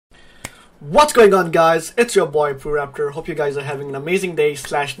What's going on, guys? It's your boy PooRaptor. Hope you guys are having an amazing day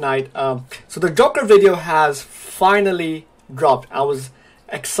 / night. So the Joker video has finally dropped. I was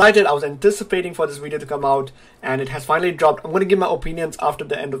excited. I was anticipating for this video to come out, and it has finally dropped. I'm going to give my opinions after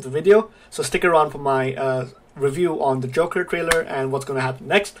the end of the video, so stick around for my review on the Joker trailer and what's going to happen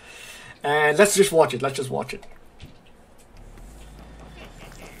next. And let's just watch it. Let's just watch it.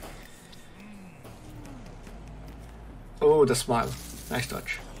 Oh, the smile. Nice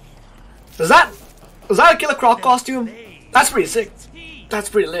touch. Was that a Killer Croc costume? That's pretty sick. That's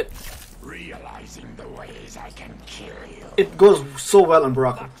pretty lit. Realizing the ways I can kill you. It goes so well on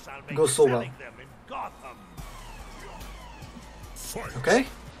Baraka. It goes so well. Okay.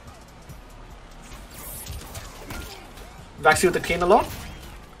 Vaccine with the cane a lot.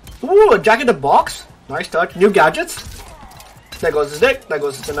 Ooh, a jack in the box. Nice touch. New gadgets. There goes his dick. There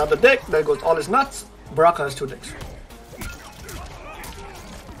goes another dick. There goes all his nuts. Baraka has 2 dicks.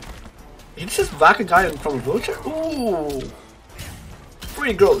 He just whack a guy from a wheelchair? Ooh!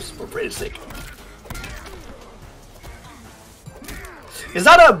 Pretty gross, but pretty sick. Is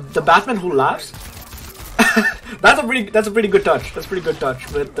that the Batman who laughs? that's a pretty good touch. That's a pretty good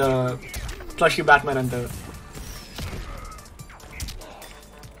touch with the plushy Batman and the...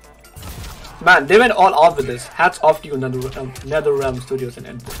 Man, they went all out with this. Hats off to you, NetherRealm Studios and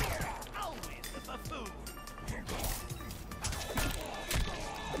Endpoint.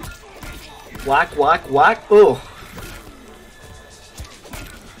 Whack, whack, whack. Oh.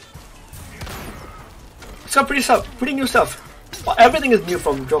 It's got pretty new stuff. Everything is new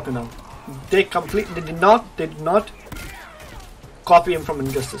from Joker now. They did not copy him from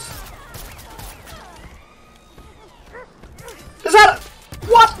Injustice. Is that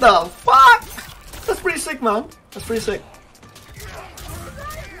what the fuck? That's pretty sick, man. That's pretty sick.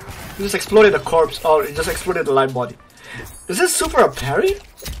 He just exploded a corpse, or he just exploded the light body. Is this super a parry?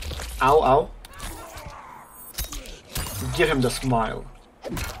 Ow, ow. Give him the smile.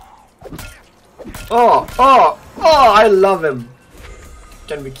 Oh, oh, oh, I love him.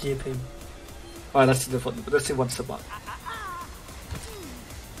 Can we keep him? Alright, let's see what's about.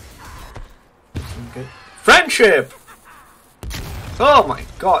 Okay. Friendship! Oh my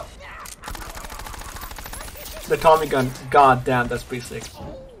god. The Tommy gun. God damn, that's pretty sick.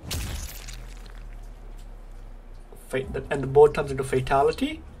 And the board turns into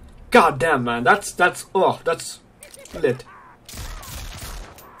fatality? God damn, man, that's lit.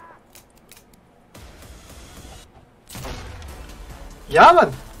 Yeah,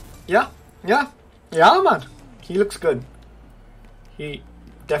 man. Yeah, man. He looks good. He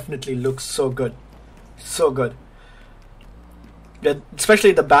definitely looks so good. So good. Yeah,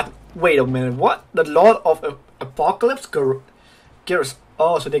 especially the bat. Wait a minute, what? The Lord of Apocalypse? Gears.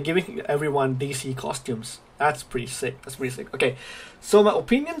 Oh, so they're giving everyone DC costumes. That's pretty sick. That's pretty sick. Okay, so my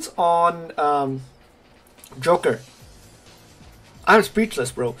opinions on Joker. I'm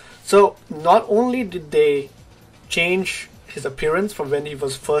speechless, bro. So not only did they change his appearance from when he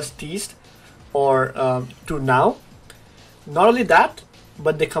was first teased or to now, not only that,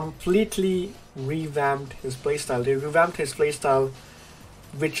 but they completely revamped his playstyle. They revamped his playstyle,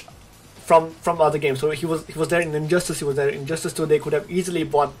 which from other games. So he was there in Injustice. He was there in Injustice 2. They could have easily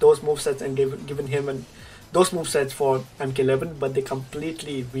bought those movesets and given him those movesets for MK11, but they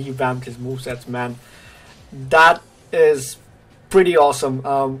completely revamped his movesets, man. That is pretty awesome.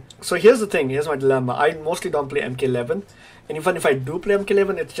 So here's the thing. Here's my dilemma. I mostly don't play MK11, and even if I do play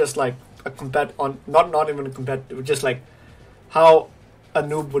MK11, it's just like a not even a competitive, just like how a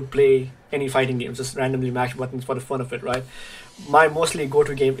noob would play any fighting games, just randomly mash buttons for the fun of it, right? My mostly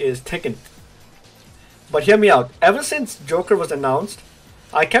go-to game is Tekken. But hear me out. Ever since Joker was announced,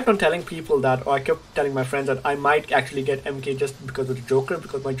 I kept on telling people that, or I kept telling my friends that I might actually get MK just because of the Joker,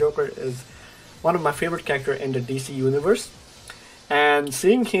 because my Joker is one of my favorite characters in the DC universe. And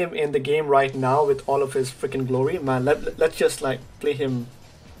seeing him in the game right now with all of his freaking glory, man, let's just like play him.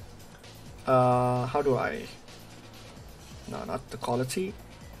 How do I? No, not the quality.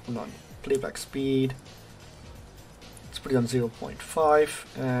 Hold on. Playback speed. Let's put it on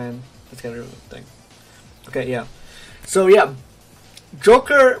 0.5 and let's get rid of the thing. Okay, yeah. So yeah,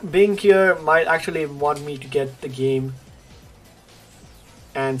 Joker being here might actually want me to get the game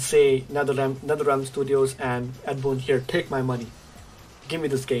and say NetherRealm Studios and Endpoint, here, take my money. Give me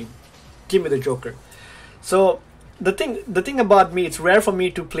this game. Give me the Joker. So the thing about me, it's rare for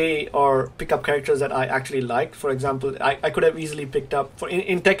me to play or pick up characters that I actually like. For example, I could have easily picked up,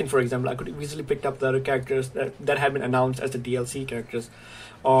 in Tekken for example, I could have easily picked up the other characters that have been announced as the DLC characters,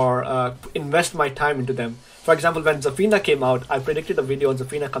 or invest my time into them. For example, when Zafina came out, I predicted a video on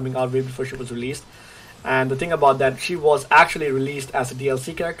Zafina coming out way before she was released, And the thing about that, she was actually released as a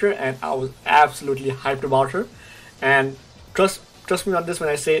DLC character, and I was absolutely hyped about her. And trust me on this when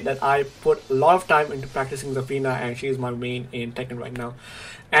I say that I put a lot of time into practicing Zafina, and she is my main in Tekken right now.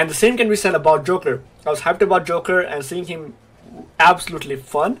 And the same can be said about Joker. I was hyped about Joker, and seeing him absolutely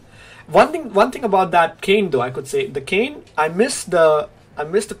fun. One thing about that Kane though, I could say the Kane, I miss the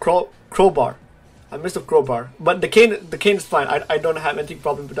crowbar. I missed the crowbar, but the cane is fine. I don't have any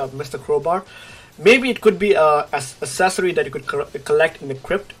problem with that. Missed the crowbar. Maybe it could be a accessory that you could collect in the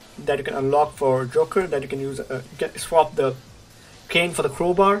crypt that you can unlock for Joker, that you can use. Swap the cane for the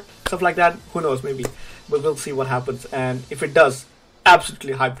crowbar, stuff like that. Who knows? Maybe, but we'll see what happens. And if it does,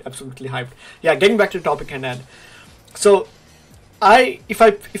 absolutely hyped. Absolutely hyped. Yeah, getting back to the topic at hand. So, if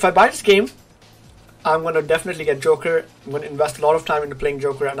I buy this game, I'm gonna definitely get Joker. I'm gonna invest a lot of time into playing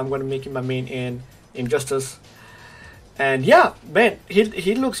Joker, and I'm gonna make him my main in Injustice. And yeah, man,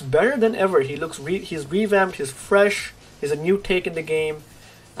 he looks better than ever. He's revamped, he's fresh, he's a new take in the game,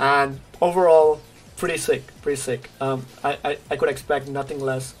 and overall pretty sick. I could expect nothing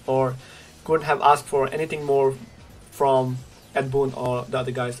less, or couldn't have asked for anything more from Ed Boon or the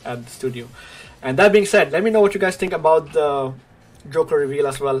other guys at the studio. And that being said, let me know what you guys think about the Joker reveal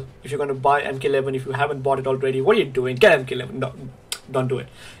as well. If you're gonna buy MK11, if you haven't bought it already, what are you doing? Get MK11. No, don't do it.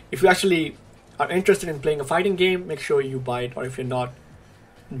 If you actually are interested in playing a fighting game, make sure you buy it, or if you're not,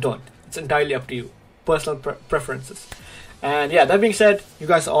 don't. It's entirely up to you. Personal preferences. And yeah, that being said, you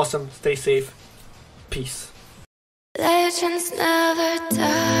guys are awesome. Stay safe. Peace. Legends never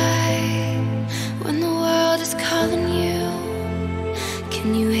die.